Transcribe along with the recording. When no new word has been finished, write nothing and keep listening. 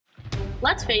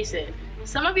Let's face it,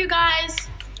 some of you guys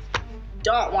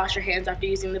don't wash your hands after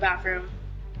using the bathroom.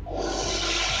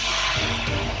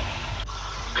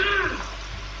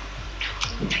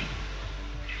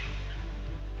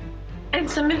 And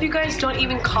some of you guys don't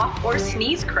even cough or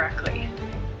sneeze correctly.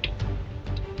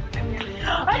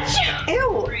 Achoo!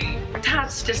 Ew!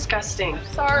 That's disgusting.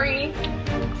 Sorry.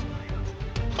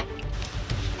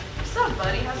 What's up,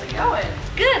 buddy? How's it going?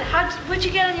 Good. What'd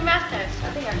you get on your math test?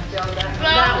 I think I failed that.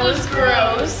 That was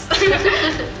gross.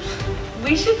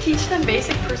 We should teach them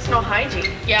basic personal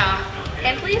hygiene. Yeah.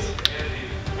 And please?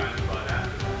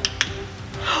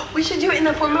 We should do it in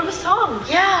the form of a song.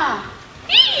 Yeah.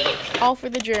 All for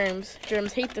the germs.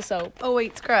 Germs hate the soap. Oh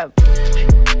wait, scrub. Dogs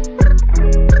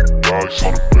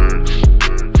on the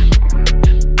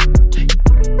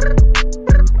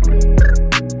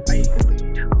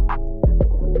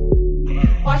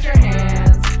Wash your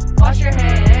hands, wash your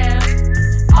hands.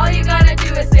 All you gotta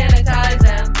do is sanitize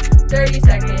them. 30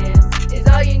 seconds is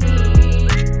all you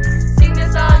need. Sing the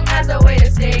song as a way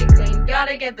to stay clean.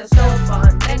 Gotta get the soap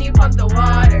on, then you pump the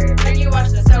water, then you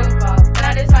wash the soap off.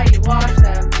 That is how you wash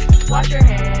them. Wash your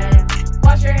hands,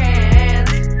 wash your hands.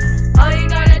 All you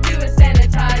gotta do is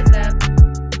sanitize them.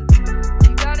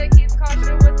 You gotta keep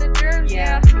caution with the germs,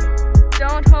 yeah.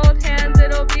 Don't hold hands,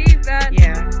 it'll be bad.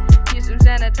 Yeah. Use some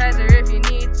sanitizer if you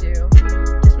need to.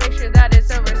 Just make sure that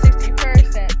it's over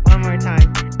 60%. One more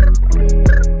time.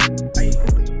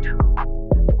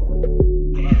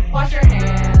 Wash your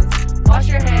hands, wash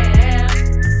your hands.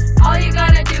 All you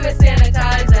gotta do is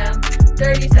sanitize them.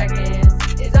 30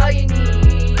 seconds is all you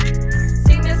need.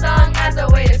 Sing the song as a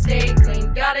way to stay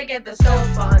clean. Gotta get the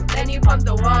soap on, then you pump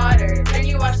the water, then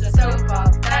you wash the soap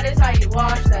off. That is how you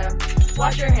wash them.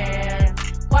 Wash your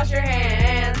hands, wash your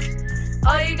hands.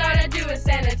 All you gotta do is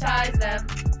sanitize them.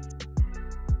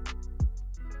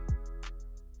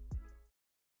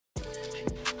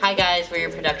 Hi guys, we're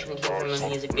your production team from the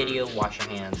music video Wash Your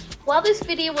Hands. While this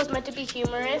video was meant to be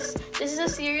humorous, this is a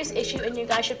serious issue and you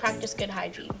guys should practice good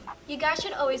hygiene. You guys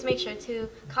should always make sure to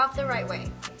cough the right way.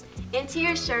 Into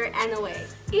your shirt and away.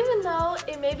 Even though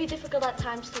it may be difficult at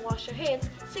times to wash your hands,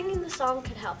 singing the song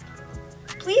could help.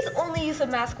 Please only use a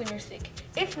mask when you're sick.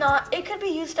 If not, it could be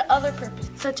used to other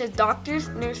purposes, such as doctors,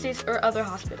 nurses, or other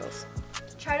hospitals.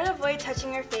 Try to avoid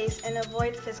touching your face and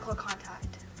avoid physical contact.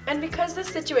 And because this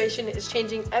situation is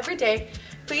changing every day,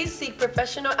 please seek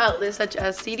professional outlets such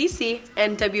as CDC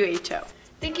and WHO.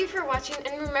 Thank you for watching,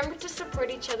 and remember to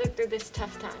support each other through this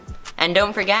tough time. And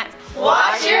don't forget,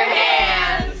 Wash your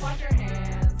hands! Wash your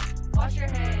hands, wash your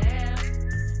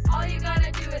hands. All you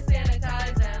gotta do is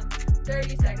sanitize them.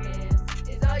 30 seconds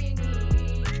is all you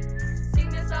need. Sing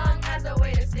the song as a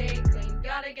way to stay clean.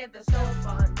 Gotta get the soap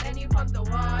on, then you pump the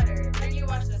water, then you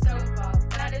wash the soap off.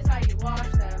 That is how you wash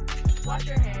them. Wash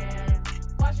your hands,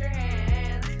 wash your hands.